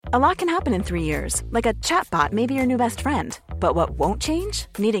A lot can happen in 3 years, like a chatbot may be your new best friend. But what won't change?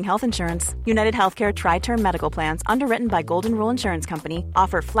 Needing health insurance. United Healthcare Tri-Term Medical Plans, underwritten by Golden Rule Insurance Company,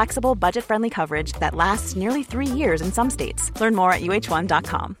 offer flexible, budget-friendly coverage that lasts nearly 3 years in some states. Learn more at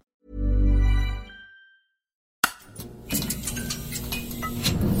uh1.com.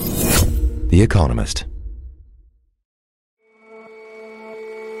 The Economist.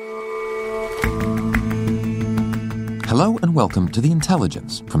 Hello and welcome to The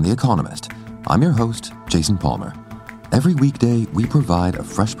Intelligence from The Economist. I'm your host, Jason Palmer. Every weekday, we provide a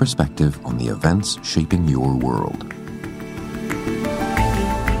fresh perspective on the events shaping your world.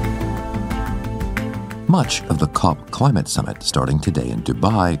 Much of the COP Climate Summit starting today in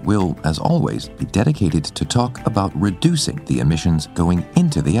Dubai will, as always, be dedicated to talk about reducing the emissions going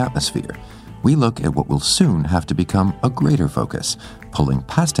into the atmosphere. We look at what will soon have to become a greater focus, pulling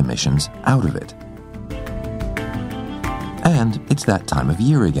past emissions out of it. And it's that time of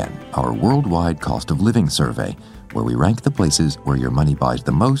year again, our worldwide cost of living survey, where we rank the places where your money buys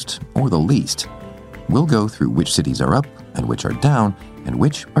the most or the least. We'll go through which cities are up and which are down and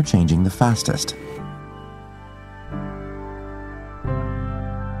which are changing the fastest.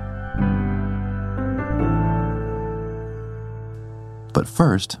 But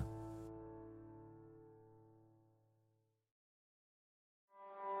first,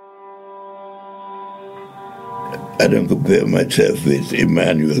 I don't compare myself with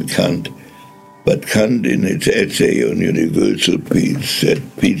Immanuel Kant, but Kant in his essay on universal peace said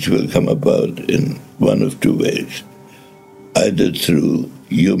peace will come about in one of two ways, either through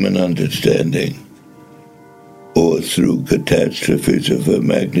human understanding or through catastrophes of a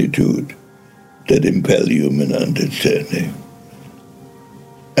magnitude that impel human understanding.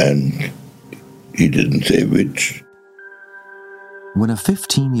 And he didn't say which. When a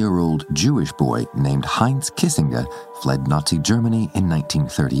 15-year-old Jewish boy named Heinz Kissinger fled Nazi Germany in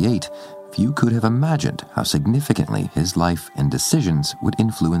 1938, few could have imagined how significantly his life and decisions would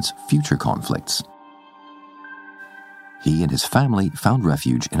influence future conflicts. He and his family found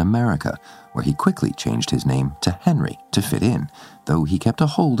refuge in America, where he quickly changed his name to Henry to fit in, though he kept a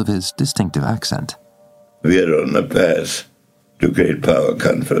hold of his distinctive accent. We are on a path to great power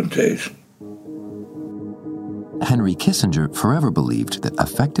confrontation. Henry Kissinger forever believed that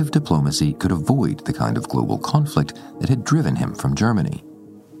effective diplomacy could avoid the kind of global conflict that had driven him from Germany.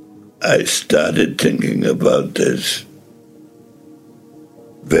 I started thinking about this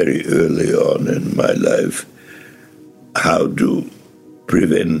very early on in my life, how to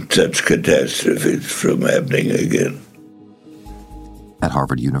prevent such catastrophes from happening again. At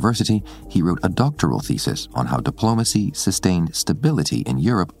Harvard University, he wrote a doctoral thesis on how diplomacy sustained stability in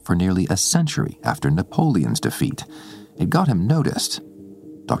Europe for nearly a century after Napoleon's defeat. It got him noticed.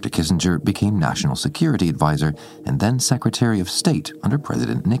 Dr. Kissinger became National Security Advisor and then Secretary of State under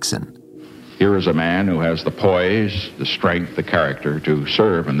President Nixon. Here is a man who has the poise, the strength, the character to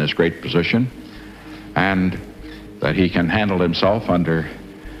serve in this great position, and that he can handle himself under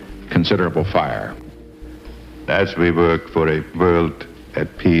considerable fire. As we work for a world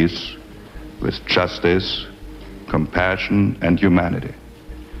at peace with justice, compassion, and humanity,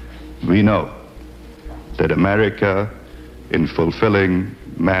 we know that America, in fulfilling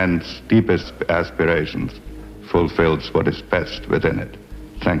man's deepest aspirations, fulfills what is best within it.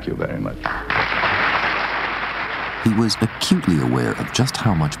 Thank you very much. He was acutely aware of just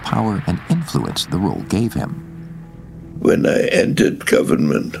how much power and influence the role gave him. When I entered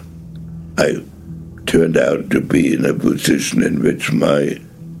government, I turned out to be in a position in which my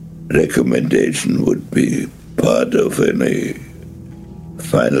recommendation would be part of any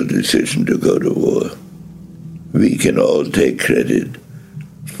final decision to go to war. We can all take credit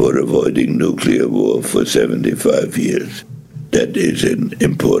for avoiding nuclear war for 75 years. That is an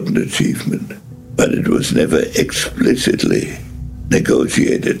important achievement, but it was never explicitly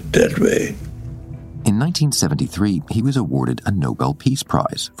negotiated that way. In 1973, he was awarded a Nobel Peace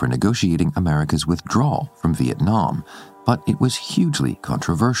Prize for negotiating America's withdrawal from Vietnam, but it was hugely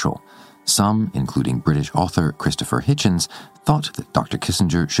controversial. Some, including British author Christopher Hitchens, thought that Dr.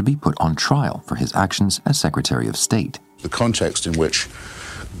 Kissinger should be put on trial for his actions as Secretary of State. The context in which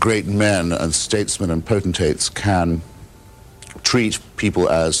great men and statesmen and potentates can treat people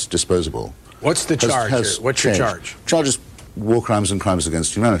as disposable. What's the charge here? What's your charge? Charge is war crimes and crimes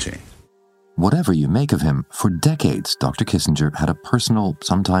against humanity. Whatever you make of him, for decades, Dr. Kissinger had a personal,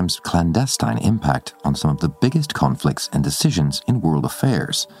 sometimes clandestine impact on some of the biggest conflicts and decisions in world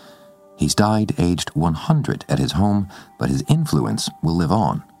affairs. He's died aged 100 at his home, but his influence will live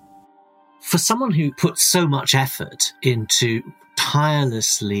on. For someone who puts so much effort into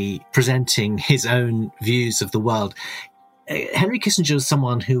tirelessly presenting his own views of the world, Henry Kissinger was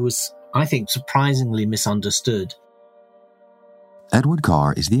someone who was, I think, surprisingly misunderstood. Edward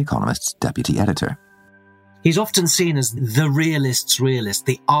Carr is The Economist's deputy editor. He's often seen as the realist's realist,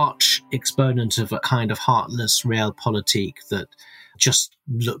 the arch exponent of a kind of heartless realpolitik that just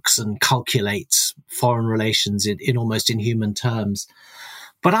looks and calculates foreign relations in almost inhuman terms.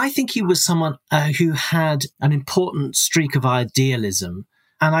 But I think he was someone who had an important streak of idealism.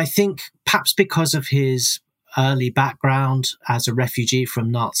 And I think perhaps because of his early background as a refugee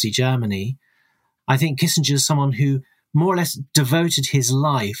from Nazi Germany, I think Kissinger is someone who more or less devoted his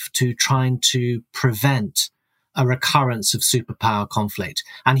life to trying to prevent a recurrence of superpower conflict.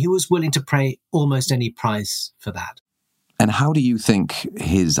 And he was willing to pay almost any price for that. And how do you think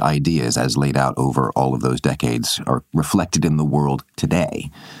his ideas, as laid out over all of those decades, are reflected in the world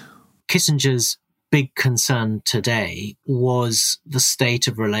today? Kissinger's big concern today was the state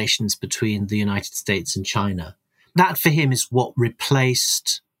of relations between the United States and China. That, for him, is what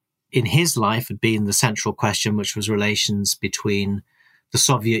replaced, in his life, had been the central question, which was relations between the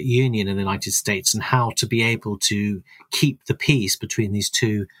Soviet Union and the United States and how to be able to keep the peace between these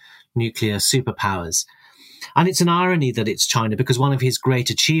two nuclear superpowers. And it's an irony that it's China, because one of his great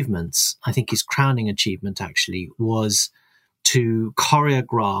achievements, I think his crowning achievement actually, was to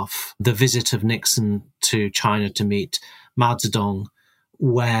choreograph the visit of Nixon to China to meet Mao Zedong,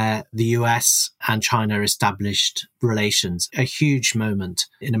 where the US and China established relations, a huge moment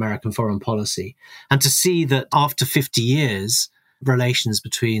in American foreign policy. And to see that after 50 years, relations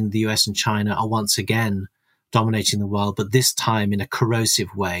between the US and China are once again dominating the world, but this time in a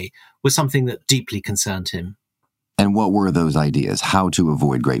corrosive way, was something that deeply concerned him. And what were those ideas? How to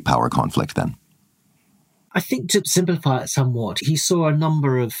avoid great power conflict then? I think, to simplify it somewhat, he saw a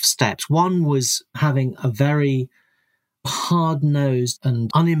number of steps. One was having a very hard-nosed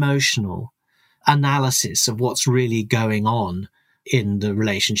and unemotional analysis of what's really going on in the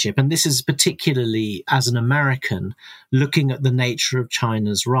relationship. And this is particularly, as an American, looking at the nature of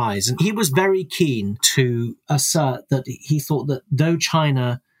China's rise. And he was very keen to assert that he thought that though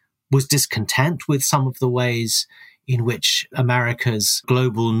China was discontent with some of the ways in which America's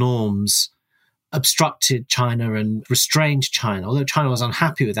global norms obstructed China and restrained China, although China was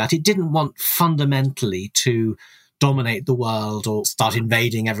unhappy with that, it didn't want fundamentally to dominate the world or start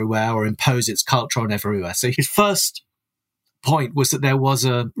invading everywhere or impose its culture on everywhere. So his first point was that there was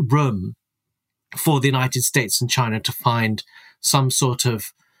a room for the United States and China to find some sort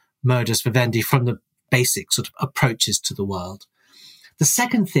of modus vivendi from the basic sort of approaches to the world. The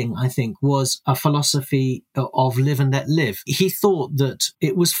second thing, I think, was a philosophy of live and let live. He thought that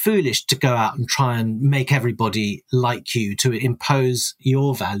it was foolish to go out and try and make everybody like you, to impose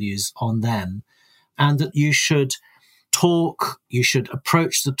your values on them, and that you should you should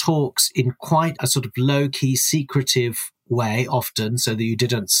approach the talks in quite a sort of low-key, secretive way often, so that you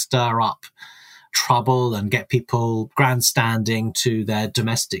didn't stir up trouble and get people grandstanding to their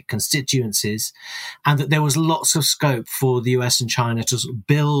domestic constituencies, and that there was lots of scope for the US and China to sort of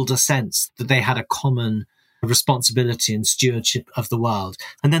build a sense that they had a common responsibility and stewardship of the world.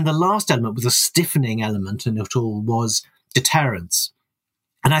 And then the last element was a stiffening element in it all, was deterrence.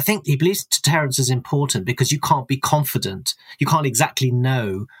 And I think he believes deterrence is important because you can't be confident. You can't exactly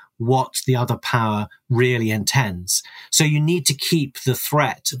know what the other power really intends. So you need to keep the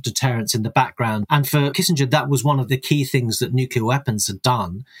threat of deterrence in the background. And for Kissinger, that was one of the key things that nuclear weapons had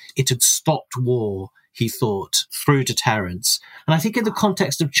done. It had stopped war, he thought, through deterrence. And I think in the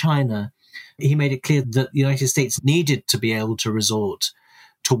context of China, he made it clear that the United States needed to be able to resort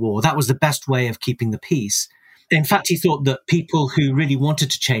to war. That was the best way of keeping the peace. In fact, he thought that people who really wanted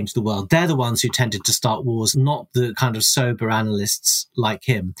to change the world, they're the ones who tended to start wars, not the kind of sober analysts like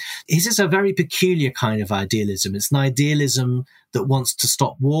him. His is a very peculiar kind of idealism. It's an idealism that wants to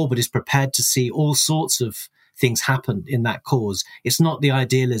stop war, but is prepared to see all sorts of things happen in that cause. It's not the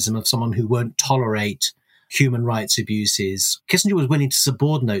idealism of someone who won't tolerate human rights abuses. Kissinger was willing to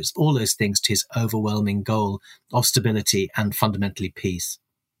subordinate all those things to his overwhelming goal of stability and fundamentally peace.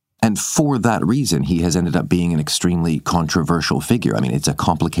 And for that reason, he has ended up being an extremely controversial figure. I mean, it's a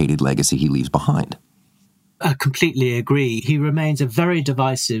complicated legacy he leaves behind. I completely agree. He remains a very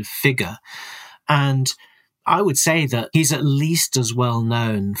divisive figure. And I would say that he's at least as well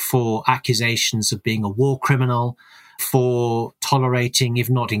known for accusations of being a war criminal, for tolerating,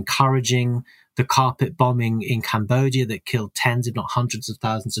 if not encouraging, the carpet bombing in Cambodia that killed tens, if not hundreds of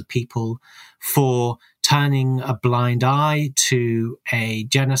thousands of people, for turning a blind eye to a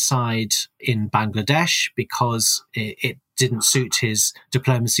genocide in Bangladesh because it didn't suit his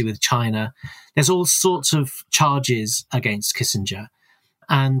diplomacy with China. There's all sorts of charges against Kissinger,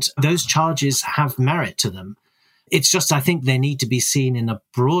 and those charges have merit to them. It's just, I think they need to be seen in a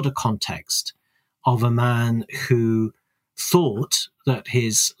broader context of a man who thought that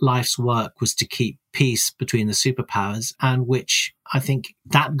his life's work was to keep peace between the superpowers, and which I think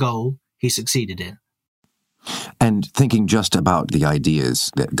that goal he succeeded in. And thinking just about the ideas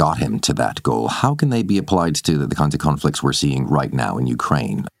that got him to that goal, how can they be applied to the kinds of conflicts we're seeing right now in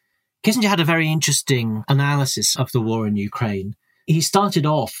Ukraine? Kissinger had a very interesting analysis of the war in Ukraine. He started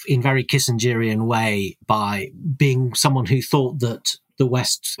off in very Kissingerian way by being someone who thought that the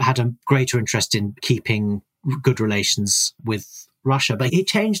West had a greater interest in keeping good relations with Russia, but he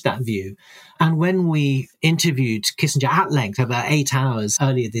changed that view. And when we interviewed Kissinger at length, about 8 hours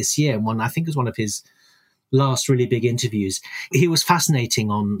earlier this year, I think it was one of his last really big interviews, he was fascinating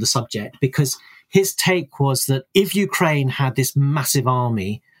on the subject, because his take was that if Ukraine had this massive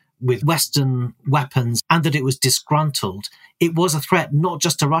army with Western weapons and that it was disgruntled, it was a threat not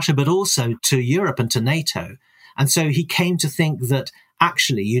just to Russia, but also to Europe and to NATO. And so he came to think that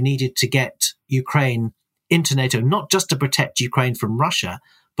actually you needed to get Ukraine into NATO, not just to protect Ukraine from Russia,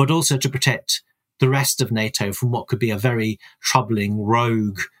 but also to protect the rest of NATO from what could be a very troubling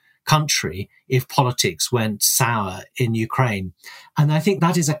rogue country if politics went sour in Ukraine. And I think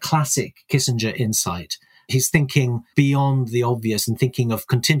that is a classic Kissinger insight. He's thinking beyond the obvious and thinking of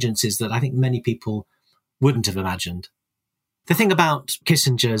contingencies that I think many people wouldn't have imagined. The thing about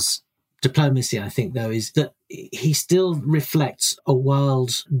Kissinger's diplomacy, I think, though, is that he still reflects a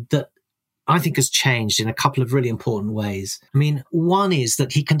world that I think has changed in a couple of really important ways. I mean, one is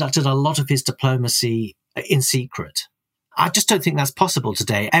that he conducted a lot of his diplomacy in secret. I just don't think that's possible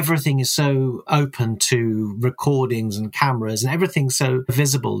today. Everything is so open to recordings and cameras, and everything's so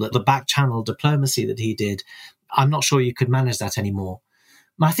visible that the back-channel diplomacy that he did, I'm not sure you could manage that anymore.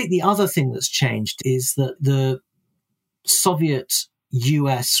 I think the other thing that's changed is that the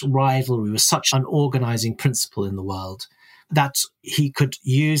Soviet-US rivalry was such an organizing principle in the world that he could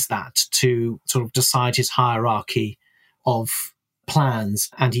use that to sort of decide his hierarchy of plans,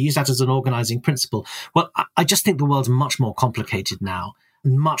 and he used that as an organizing principle. Well, I just think the world's much more complicated now,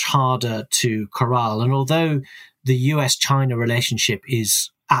 much harder to corral. And although the US-China relationship is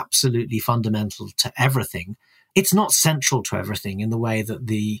absolutely fundamental to everything, it's not central to everything in the way that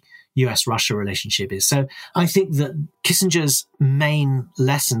the US-Russia relationship is. So I think that Kissinger's main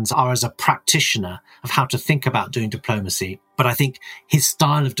lessons are as a practitioner of how to think about doing diplomacy. But I think his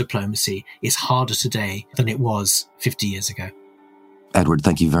style of diplomacy is harder today than it was 50 years ago. Edward,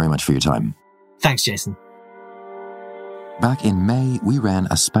 thank you very much for your time. Thanks, Jason. Back in May, we ran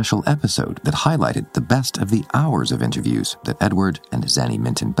a special episode that highlighted the best of the hours of interviews that Edward and Zanny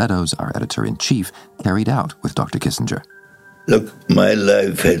Minton Beddoes, our editor-in-chief, carried out with Dr. Kissinger. Look, my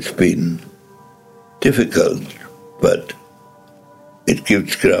life has been difficult, but it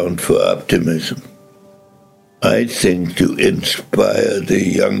gives ground for optimism. I think to inspire the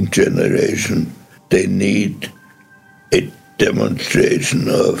young generation, they need a demonstration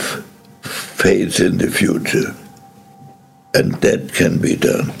of faith in the future. And that can be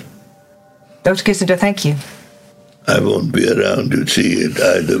done. Dr. Kissinger, thank you. I won't be around to see it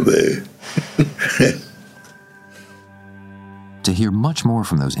either way. To hear much more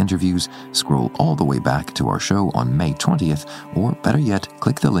from those interviews, scroll all the way back to our show on May 20th, or better yet,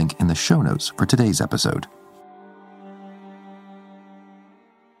 click the link in the show notes for today's episode.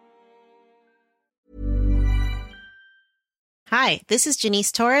 Hi, this is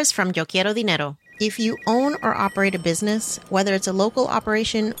Janice Torres from Yo Quiero Dinero. If you own or operate a business, whether it's a local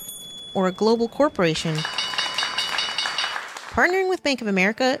operation or a global corporation, partnering with Bank of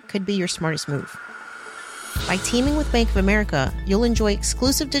America could be your smartest move. By teaming with Bank of America, you'll enjoy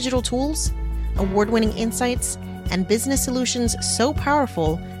exclusive digital tools, award-winning insights, and business solutions so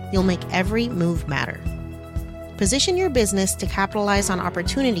powerful, you'll make every move matter. Position your business to capitalize on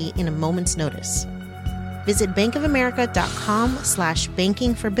opportunity in a moment's notice. Visit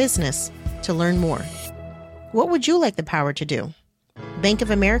bankofamerica.com/bankingforbusiness to learn more. What would you like the power to do? Bank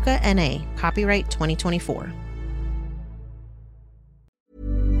of America N.A., copyright 2024.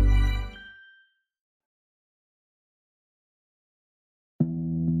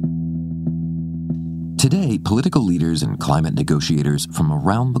 Today, political leaders and climate negotiators from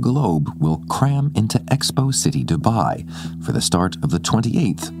around the globe will cram into Expo City, Dubai, for the start of the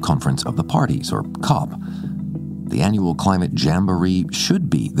 28th Conference of the Parties, or COP. The annual climate jamboree should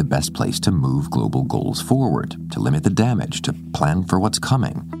be the best place to move global goals forward, to limit the damage, to plan for what's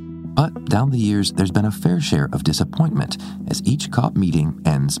coming. But down the years, there's been a fair share of disappointment as each COP meeting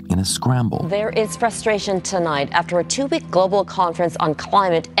ends in a scramble. There is frustration tonight after a 2-week global conference on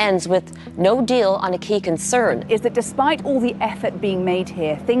climate ends with no deal on a key concern. Is that despite all the effort being made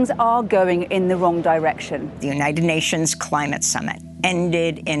here, things are going in the wrong direction. The United Nations Climate Summit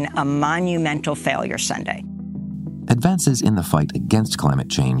ended in a monumental failure Sunday. Advances in the fight against climate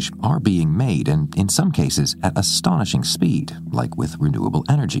change are being made, and in some cases at astonishing speed, like with renewable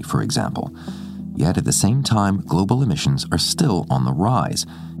energy, for example. Yet at the same time, global emissions are still on the rise.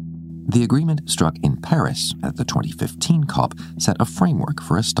 The agreement struck in Paris at the 2015 COP set a framework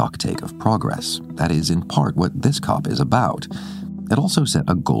for a stocktake of progress. That is, in part, what this COP is about. It also set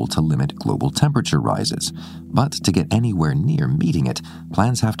a goal to limit global temperature rises. But to get anywhere near meeting it,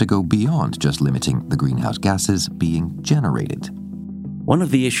 plans have to go beyond just limiting the greenhouse gases being generated. One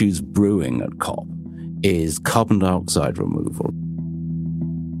of the issues brewing at COP is carbon dioxide removal.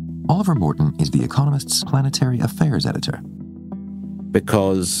 Oliver Morton is The Economist's planetary affairs editor.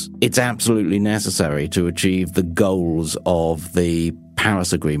 Because it's absolutely necessary to achieve the goals of the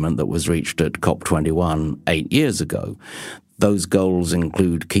Paris Agreement that was reached at COP21 8 years ago. Those goals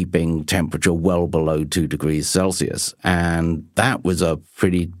include keeping temperature well below 2 degrees Celsius, and that was a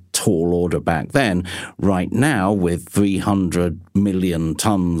pretty tall order back then. Right now, with 300 million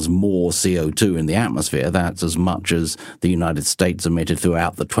tons more CO2 in the atmosphere, that's as much as the United States emitted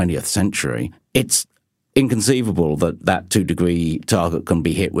throughout the 20th century. It's inconceivable that that 2-degree target can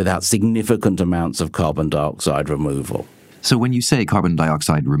be hit without significant amounts of carbon dioxide removal. So when you say carbon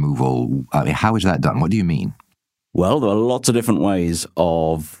dioxide removal, how is that done? What do you mean? Well, there are lots of different ways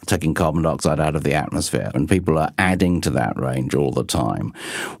of taking carbon dioxide out of the atmosphere, and people are adding to that range all the time.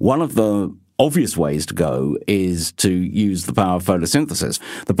 One of the obvious ways to go is to use the power of photosynthesis.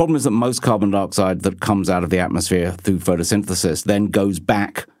 The problem is that most carbon dioxide that comes out of the atmosphere through photosynthesis then goes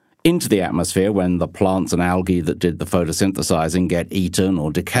back into the atmosphere when the plants and algae that did the photosynthesizing get eaten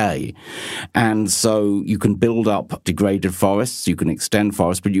or decay. And so you can build up degraded forests, you can extend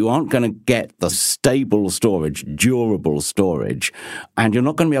forests, but you aren't going to get the stable storage, durable storage, and you're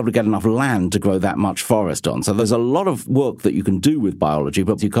not going to be able to get enough land to grow that much forest on. So there's a lot of work that you can do with biology,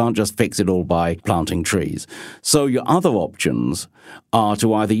 but you can't just fix it all by planting trees. So your other options are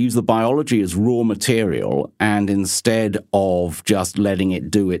to either use the biology as raw material and instead of just letting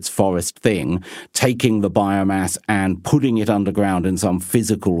it do its forest thing, taking the biomass and putting it underground in some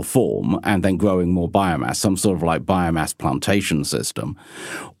physical form and then growing more biomass, some sort of like biomass plantation system.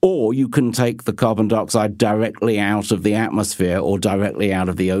 Or you can take the carbon dioxide directly out of the atmosphere or directly out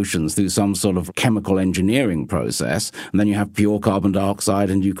of the oceans through some sort of chemical engineering process, and then you have pure carbon dioxide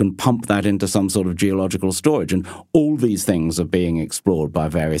and you can pump that into some sort of geological storage. And all these things are being explored by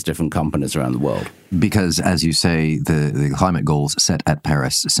various different companies around the world. Because, as you say, the climate goals set at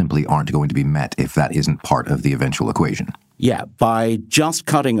Paris simply aren't going to be met if that isn't part of the eventual equation. Yeah, by just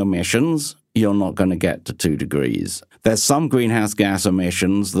cutting emissions, you're not going to get to 2 degrees. There's some greenhouse gas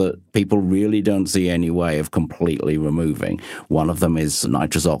emissions that people really don't see any way of completely removing. One of them is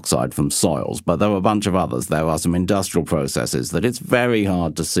nitrous oxide from soils, but there are a bunch of others. There are some industrial processes that it's very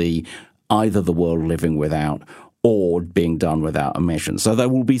hard to see either the world living without or being done without emissions. So there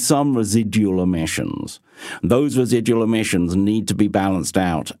will be some residual emissions. Those residual emissions need to be balanced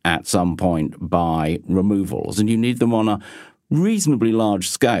out at some point by removals, and you need them on a reasonably large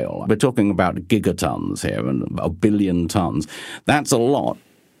scale. We're talking about gigatons here and 1 billion tons. That's a lot.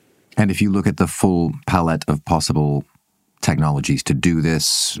 And if you look at the full palette of possible technologies to do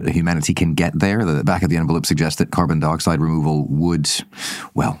this, humanity can get there. The back of the envelope suggests that carbon dioxide removal would,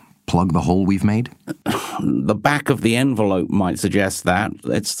 well, plug the hole we've made? The back of the envelope might suggest that.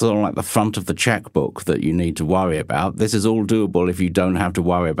 It's sort of like the front of the checkbook that you need to worry about. This is all doable if you don't have to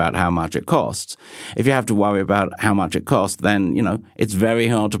worry about how much it costs. If you have to worry about how much it costs, then, it's very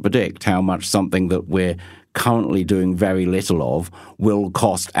hard to predict how much something that we're currently doing very little of will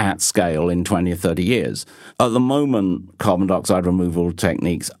cost at scale in 20 or 30 years. At the moment, carbon dioxide removal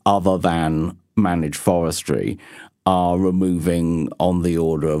techniques other than managed forestry are removing on the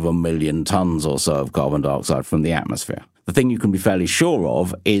order of 1 million tons or so of carbon dioxide from the atmosphere. The thing you can be fairly sure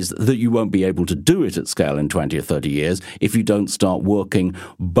of is that you won't be able to do it at scale in 20 or 30 years if you don't start working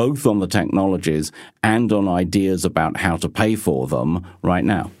both on the technologies and on ideas about how to pay for them right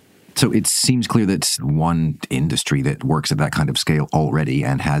now. So it seems clear that one industry that works at that kind of scale already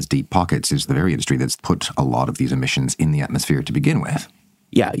and has deep pockets is the very industry that's put a lot of these emissions in the atmosphere to begin with.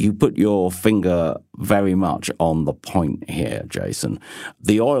 Yeah, you put your finger very much on the point here, Jason.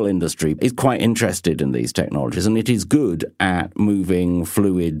 The oil industry is quite interested in these technologies, and it is good at moving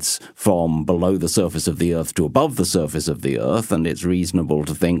fluids from below the surface of the Earth to above the surface of the Earth, and it's reasonable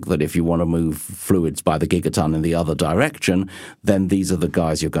to think that if you want to move fluids by the gigaton in the other direction, then these are the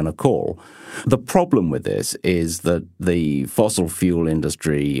guys you're going to call. The problem with this is that the fossil fuel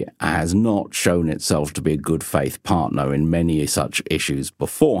industry has not shown itself to be a good faith partner in many such issues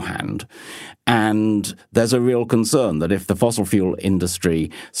beforehand. And there's a real concern that if the fossil fuel industry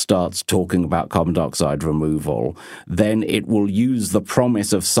starts talking about carbon dioxide removal, then it will use the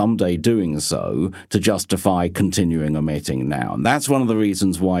promise of someday doing so to justify continuing emitting now. And that's one of the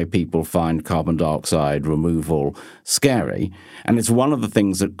reasons why people find carbon dioxide removal scary. And it's one of the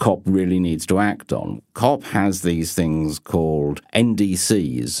things that COP really needs to act on. COP has these things called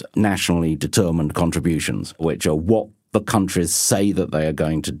NDCs, nationally determined contributions, which are what the countries say that they are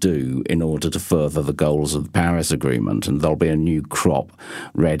going to do in order to further the goals of the Paris Agreement, and there'll be a new crop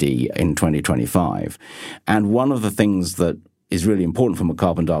ready in 2025. And one of the things that is really important from a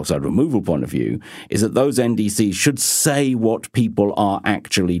carbon dioxide removal point of view is that those NDCs should say what people are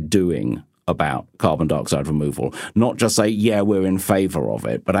actually doing about carbon dioxide removal, not just say, yeah, we're in favor of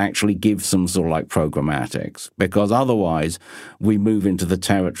it, but actually give some sort of like programmatics, because otherwise we move into the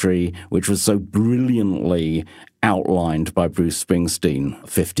territory which was so brilliantly outlined by Bruce Springsteen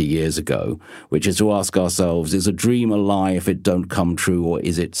 50 years ago, which is to ask ourselves, is a dream a lie if it don't come true, or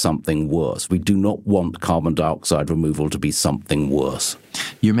is it something worse? We do not want carbon dioxide removal to be something worse.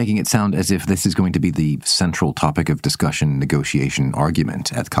 You're making it sound as if this is going to be the central topic of discussion, negotiation,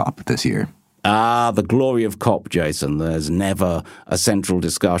 argument at COP this year. The glory of COP, Jason. There's never a central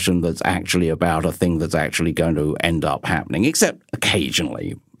discussion that's actually about a thing that's actually going to end up happening, except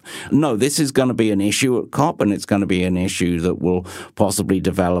occasionally. No, this is going to be an issue at COP, and it's going to be an issue that will possibly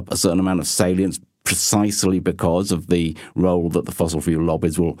develop a certain amount of salience precisely because of the role that the fossil fuel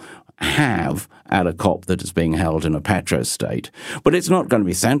lobbies will have at a COP that is being held in a petrostate. But it's not going to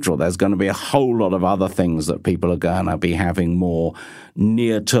be central. There's going to be a whole lot of other things that people are going to be having more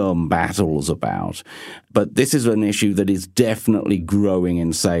near-term battles about. But this is an issue that is definitely growing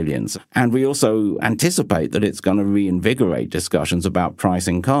in salience. And we also anticipate that it's going to reinvigorate discussions about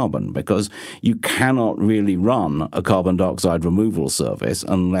pricing carbon, because you cannot really run a carbon dioxide removal service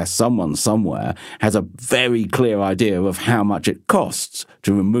unless someone somewhere has a very clear idea of how much it costs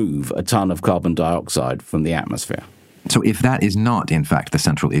to remove a ton of carbon dioxide from the atmosphere. So if that is not, in fact, the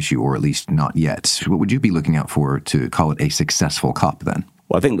central issue, or at least not yet, what would you be looking out for to call it a successful COP then?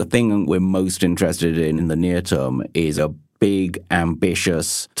 Well, I think the thing we're most interested in the near term is a big,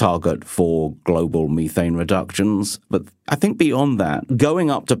 ambitious target for global methane reductions. But I think beyond that,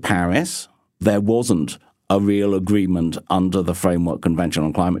 going up to Paris, there wasn't a real agreement under the Framework Convention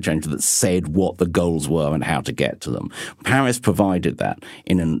on Climate Change that said what the goals were and how to get to them. Paris provided that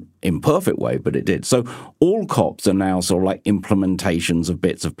in an imperfect way, but it did. So all COPs are now sort of like implementations of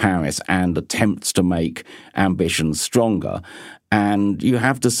bits of Paris and attempts to make ambitions stronger. And you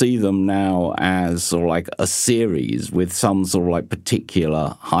have to see them now as sort of like a series with some sort of like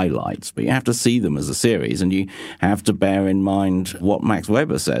particular highlights. But you have to see them as a series, and you have to bear in mind what Max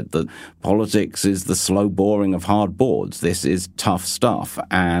Weber said, that politics is the slow boring of hard boards. This is tough stuff.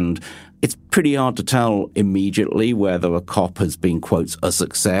 And it's pretty hard to tell immediately whether a COP has been, quotes, a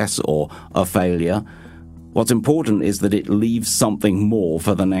success or a failure. What's important is that it leaves something more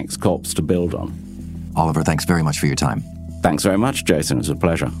for the next COPs to build on. Oliver, thanks very much for your time. Thanks very much, Jason. It was a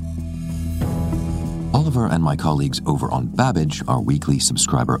pleasure. Oliver and my colleagues over on Babbage, our weekly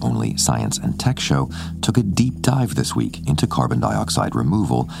subscriber-only science and tech show, took a deep dive this week into carbon dioxide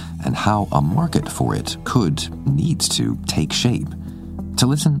removal and how a market for it needs to take shape. To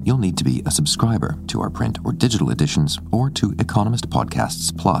listen, you'll need to be a subscriber to our print or digital editions or to Economist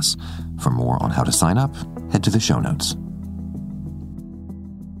Podcasts Plus. For more on how to sign up, head to the show notes.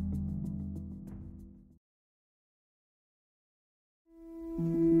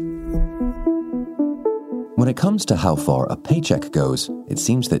 When it comes to how far a paycheck goes, it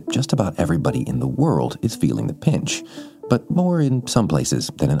seems that just about everybody in the world is feeling the pinch, but more in some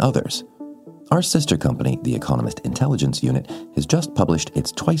places than in others. Our sister company, the Economist Intelligence Unit, has just published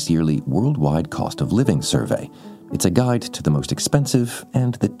its twice-yearly Worldwide Cost of Living Survey. It's a guide to the most expensive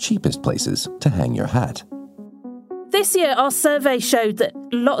and the cheapest places to hang your hat. This year, our survey showed that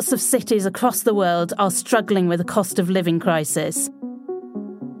lots of cities across the world are struggling with a cost of living crisis.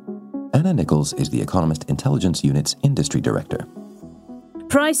 Anna Nichols is the Economist Intelligence Unit's industry director.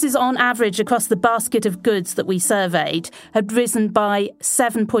 prices on average across the basket of goods that we surveyed had risen by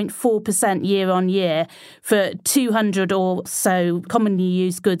 7.4% year on year for 200 or so commonly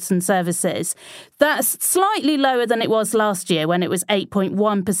used goods and services. That's slightly lower than it was last year when it was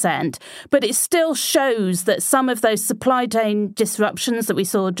 8.1%, but it still shows that some of those supply chain disruptions that we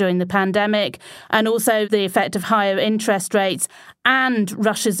saw during the pandemic, and also the effect of higher interest rates and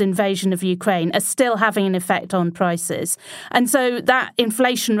Russia's invasion of Ukraine, are still having an effect on prices. And so that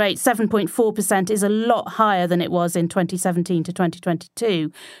inflation rate, 7.4%, is a lot higher than it was in 2017 to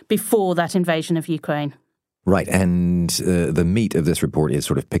 2022 before that invasion of Ukraine. Right, and the meat of this report is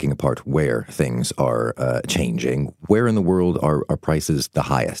sort of picking apart where things are changing. Where in the world are prices the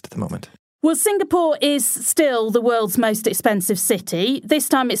highest at the moment? Well, Singapore is still the world's most expensive city. This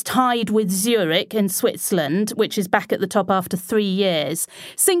time it's tied with Zurich in Switzerland, which is back at the top after 3 years.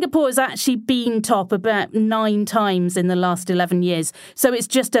 Singapore has actually been top about 9 times in the last 11 years, so it's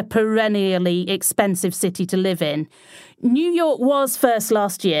just a perennially expensive city to live in. New York was first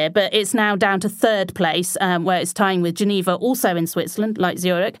last year, but it's now down to third place, where it's tying with Geneva, also in Switzerland, like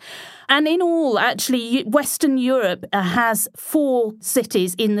Zurich. And in all, actually, Western Europe has 4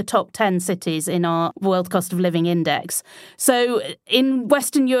 cities in the top 10 cities in our World Cost of Living Index. So in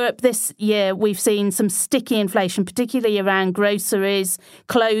Western Europe this year, we've seen some sticky inflation, particularly around groceries,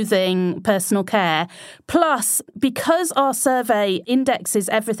 clothing, personal care. Plus, because our survey indexes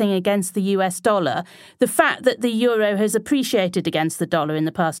everything against the US dollar, the fact that the euro has appreciated against the dollar in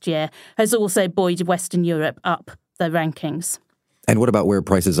the past year has also buoyed Western Europe up the rankings. And what about where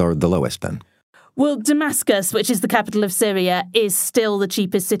prices are the lowest then? Well, Damascus, which is the capital of Syria, is still the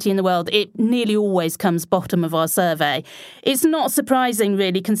cheapest city in the world. It nearly always comes bottom of our survey. It's not surprising,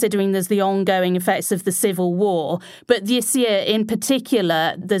 really, considering there's the ongoing effects of the civil war. But this year, in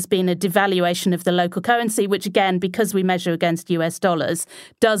particular, there's been a devaluation of the local currency, which, again, because we measure against US dollars,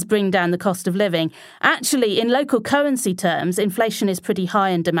 does bring down the cost of living. Actually, in local currency terms, inflation is pretty high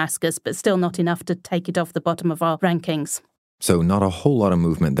in Damascus, but still not enough to take it off the bottom of our rankings. So not a whole lot of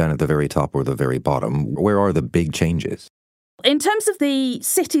movement then at the very top or the very bottom. Where are the big changes? In terms of the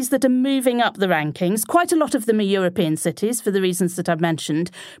cities that are moving up the rankings, quite a lot of them are European cities for the reasons that I've mentioned.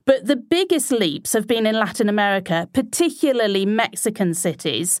 But the biggest leaps have been in Latin America, particularly Mexican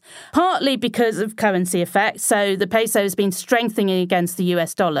cities, partly because of currency effects. So the peso has been strengthening against the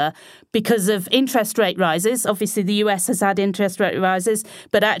US dollar because of interest rate rises. Obviously, the US has had interest rate rises,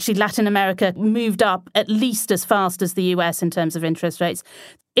 but actually Latin America moved up at least as fast as the US in terms of interest rates.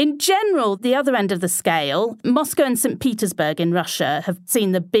 In general, the other end of the scale, Moscow and St. Petersburg in Russia have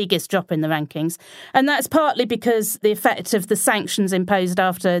seen the biggest drop in the rankings. And that's partly because the effect of the sanctions imposed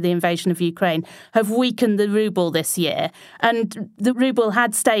after the invasion of Ukraine have weakened the ruble this year. And the ruble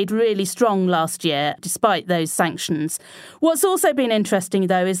had stayed really strong last year, despite those sanctions. What's also been interesting,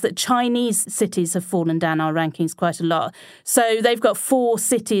 though, is that Chinese cities have fallen down our rankings quite a lot. So they've got 4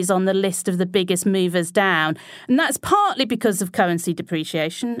 cities on the list of the biggest movers down. And that's partly because of currency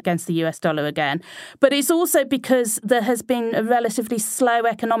depreciation against the US dollar again. But it's also because there has been a relatively slow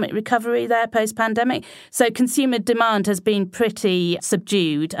economic recovery there post-pandemic. So consumer demand has been pretty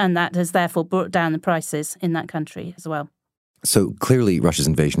subdued, and that has therefore brought down the prices in that country as well. So clearly Russia's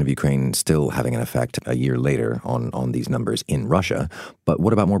invasion of Ukraine still having an effect a year later on these numbers in Russia. But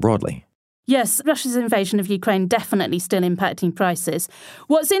what about more broadly? Yes, Russia's invasion of Ukraine definitely still impacting prices.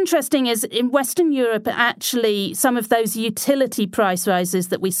 What's interesting is in Western Europe, actually, some of those utility price rises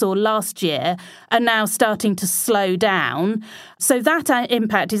that we saw last year are now starting to slow down. So that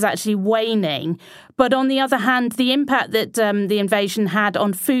impact is actually waning. But on the other hand, the impact that the invasion had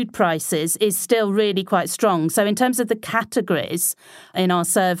on food prices is still really quite strong. So in terms of the categories in our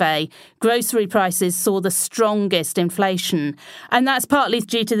survey, grocery prices saw the strongest inflation. And that's partly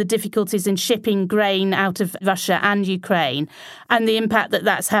due to the difficulties in shipping grain out of Russia and Ukraine and the impact that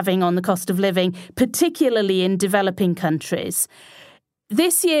that's having on the cost of living, particularly in developing countries.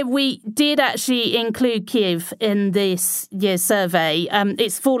 This year, we did actually include Kyiv in this year's survey.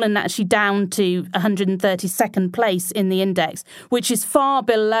 It's fallen actually down to 132nd place in the index, which is far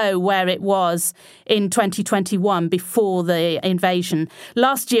below where it was in 2021 before the invasion.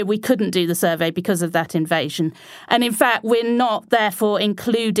 Last year, we couldn't do the survey because of that invasion. And in fact, we're not therefore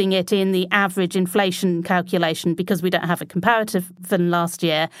including it in the average inflation calculation because we don't have a comparative from last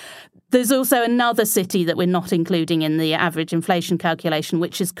year. There's also another city that we're not including in the average inflation calculation,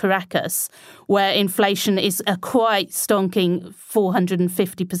 which is Caracas, where inflation is a quite stonking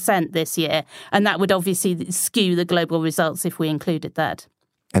 450% this year. And that would obviously skew the global results if we included that.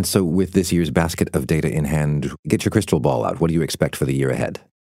 And so with this year's basket of data in hand, get your crystal ball out. What do you expect for the year ahead?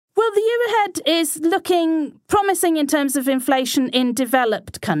 Well, the year ahead is looking promising in terms of inflation in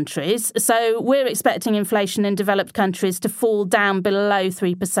developed countries. So we're expecting inflation in developed countries to fall down below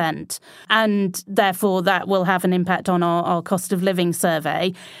 3%. And therefore, that will have an impact on our cost of living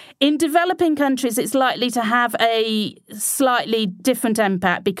survey. In developing countries, it's likely to have a slightly different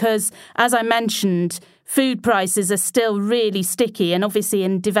impact because, as I mentioned, food prices are still really sticky. And obviously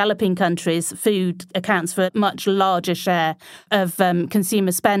in developing countries, food accounts for a much larger share of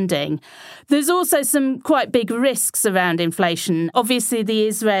consumer spending. There's also some quite big risks around inflation. Obviously, the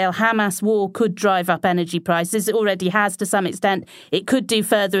Israel-Hamas war could drive up energy prices. It already has to some extent. It could do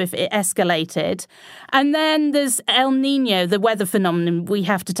further if it escalated. And then there's El Nino, the weather phenomenon we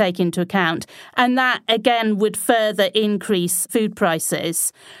have to take into account. And that, again, would further increase food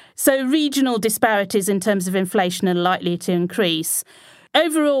prices. So regional disparities in terms of inflation are likely to increase.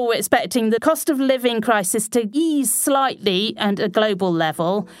 Overall, we're expecting the cost of living crisis to ease slightly at a global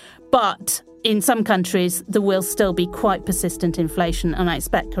level, but in some countries, there will still be quite persistent inflation, and I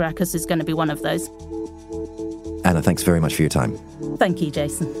expect Caracas is going to be one of those. Anna, thanks very much for your time. Thank you,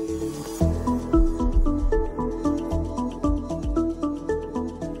 Jason.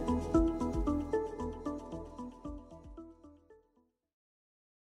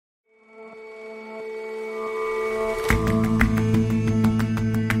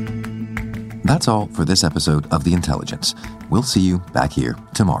 That's all for this episode of The Intelligence. We'll see you back here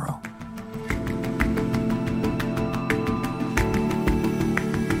tomorrow.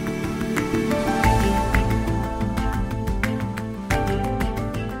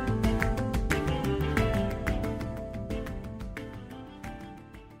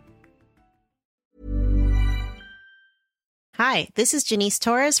 Hi, this is Janice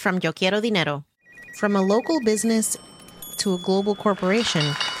Torres from Yo Quiero Dinero. From a local business to a global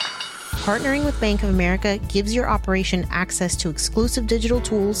corporation, partnering with Bank of America gives your operation access to exclusive digital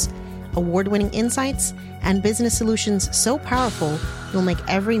tools, award-winning insights, and business solutions so powerful you'll make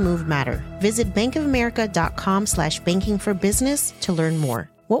every move matter. Visit bankofamerica.com/banking for business to learn more.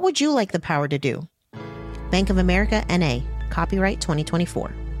 What would you like the power to do? Bank of America, N.A., copyright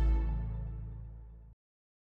 2024.